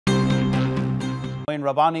Mouin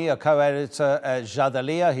Rabbani, a co-editor at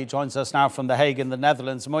Jadaliyya. He joins us now from The Hague in the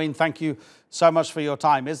Netherlands. Mouin, thank you so much for your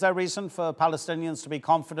time. Is there reason for Palestinians to be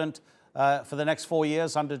confident for the next 4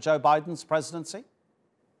 years under Joe Biden's presidency?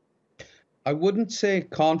 I wouldn't say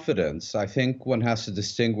confidence. I think one has to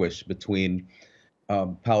distinguish between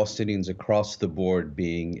Palestinians across the board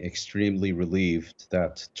being extremely relieved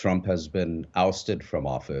that Trump has been ousted from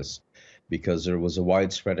office, because there was a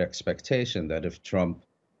widespread expectation that if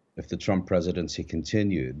the Trump presidency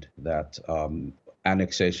continued, that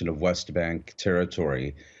annexation of West Bank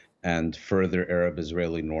territory and further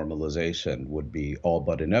Arab-Israeli normalization would be all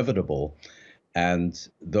but inevitable. And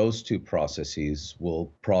those two processes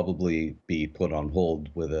will probably be put on hold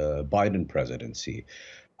with a Biden presidency.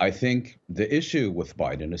 I think the issue with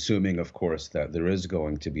Biden, assuming, of course, that there is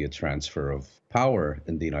going to be a transfer of power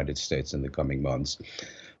in the United States in the coming months,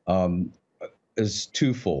 is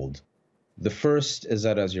twofold. The first is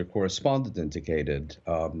that, as your correspondent indicated,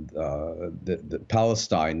 the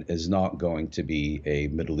Palestine is not going to be a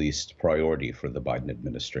Middle East priority for the Biden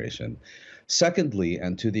administration. Secondly,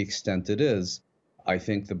 and to the extent it is, I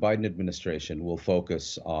think the Biden administration will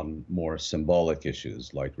focus on more symbolic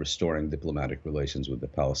issues like restoring diplomatic relations with the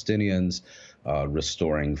Palestinians,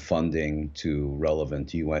 restoring funding to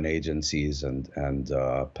relevant UN agencies and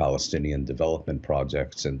Palestinian development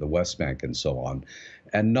projects in the West Bank and so on,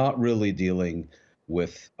 and not really dealing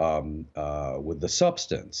with the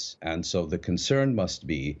substance. And so the concern must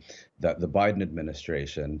be that the Biden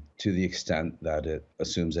administration, to the extent that it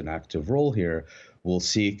assumes an active role here, will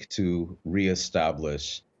seek to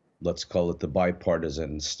reestablish, let's call it the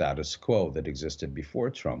bipartisan status quo that existed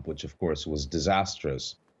before Trump, which of course was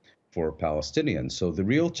disastrous for Palestinians. So the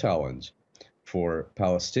real challenge for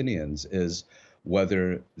Palestinians is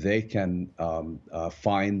whether they can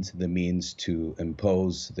find the means to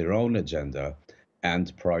impose their own agenda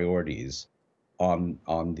and priorities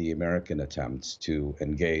on the American attempts to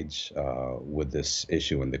engage with this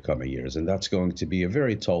issue in the coming years. And that's going to be a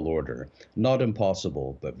very tall order, not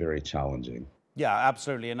impossible, but very challenging. Yeah,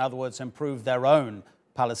 absolutely. In other words, improve their own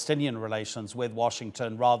Palestinian relations with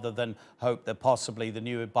Washington rather than hope that possibly the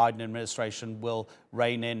new Biden administration will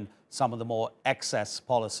rein in some of the more excess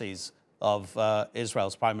policies of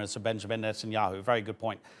Israel's Prime Minister Benjamin Netanyahu. Very good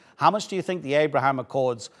point. How much do you think the Abraham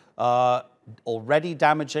Accords are already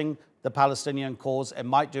damaging the Palestinian cause and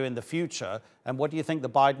might do in the future? And what do you think the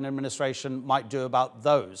Biden administration might do about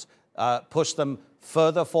those? Push them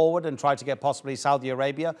further forward and try to get possibly Saudi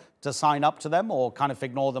Arabia to sign up to them, or kind of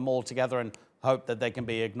ignore them altogether and hope that they can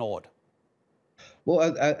be ignored?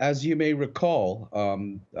 Well, as you may recall,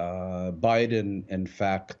 Biden, in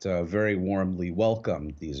fact, very warmly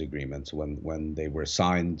welcomed these agreements when they were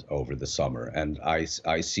signed over the summer. And I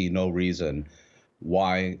see no reason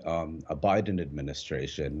why a Biden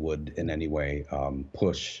administration would in any way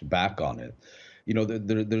push back on it. You know,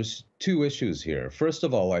 there's two issues here. First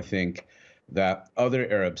of all, I think that other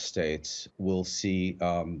Arab states will see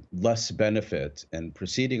less benefit in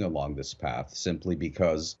proceeding along this path simply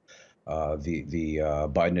because the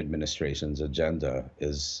Biden administration's agenda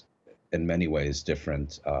is in many ways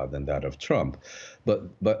different than that of Trump.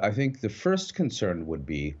 But I think the first concern would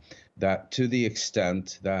be that to the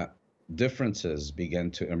extent that differences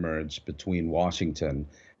begin to emerge between Washington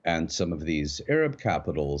and some of these Arab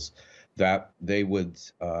capitals, that they would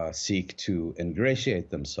seek to ingratiate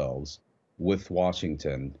themselves with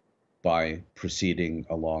Washington by proceeding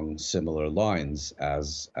along similar lines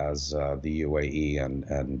as the UAE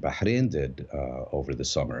and Bahrain did over the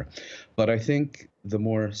summer. But I think the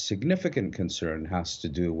more significant concern has to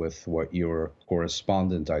do with what your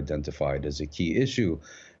correspondent identified as a key issue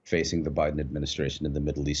facing the Biden administration in the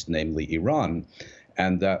Middle East, namely Iran.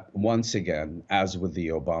 And that once again, as with the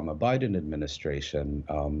Obama-Biden administration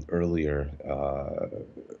earlier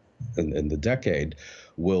in the decade,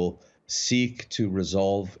 will seek to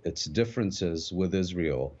resolve its differences with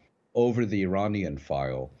Israel over the Iranian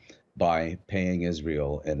file by paying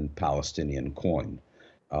Israel in Palestinian coin.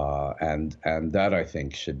 And that, I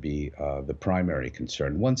think, should be the primary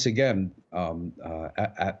concern. Once again,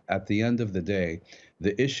 at the end of the day,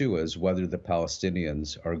 the issue is whether the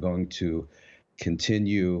Palestinians are going to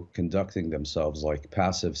continue conducting themselves like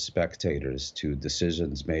passive spectators to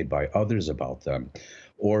decisions made by others about them,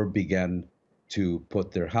 or begin to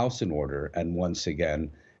put their house in order and once again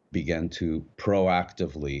begin to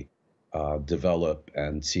proactively develop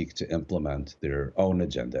and seek to implement their own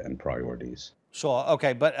agenda and priorities. Sure.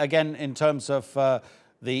 Okay. But again, in terms of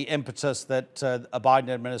the impetus that a Biden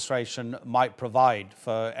administration might provide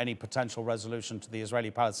for any potential resolution to the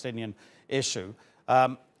Israeli-Palestinian issue,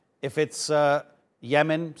 if it's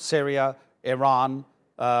Yemen, Syria, Iran,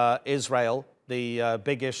 Israel, the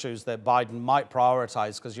big issues that Biden might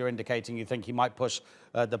prioritize, because you're indicating you think he might push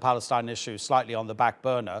the Palestine issue slightly on the back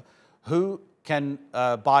burner. Who can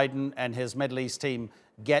Biden and his Middle East team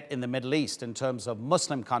get in the Middle East in terms of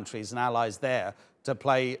Muslim countries and allies there to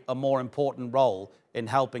play a more important role in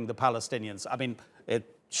helping the Palestinians? I mean,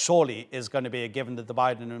 it surely is going to be a given that the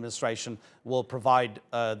Biden administration will provide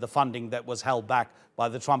the funding that was held back by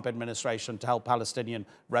the Trump administration to help Palestinian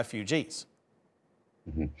refugees.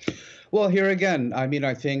 Mm-hmm. Well, here again, I mean,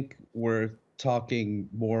 I think we're talking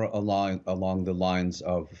more along the lines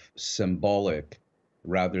of symbolic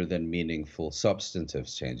rather than meaningful substantive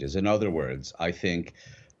changes. In other words, I think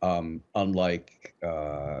unlike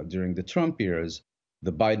during the Trump years,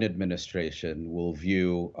 the Biden administration will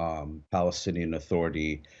view Palestinian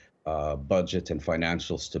Authority budget and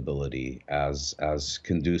financial stability as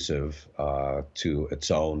conducive to its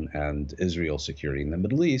own and Israel's security in the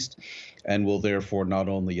Middle East, and will therefore not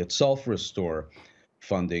only itself restore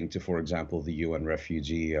funding to, for example, the UN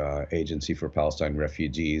Refugee Agency for Palestine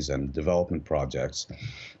Refugees and development projects,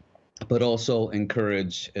 but also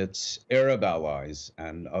encourage its Arab allies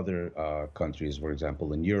and other countries, for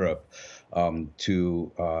example, in Europe,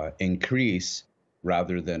 to increase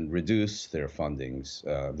rather than reduce their funding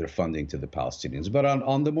to the Palestinians. But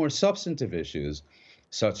on the more substantive issues,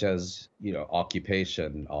 such as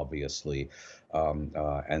occupation, obviously,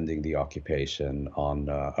 ending the occupation, on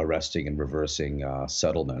arresting and reversing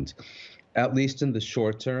settlement, at least in the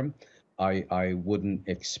short term, I wouldn't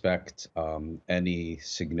expect any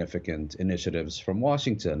significant initiatives from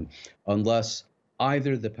Washington unless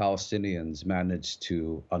either the Palestinians manage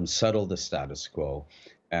to unsettle the status quo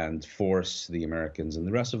and force the Americans and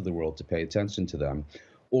the rest of the world to pay attention to them,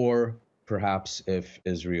 or perhaps if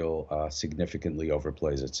Israel significantly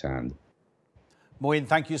overplays its hand. Mouin,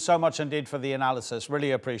 thank you so much indeed for the analysis.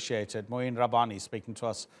 Really appreciate it. Mouin Rabbani speaking to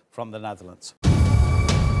us from the Netherlands.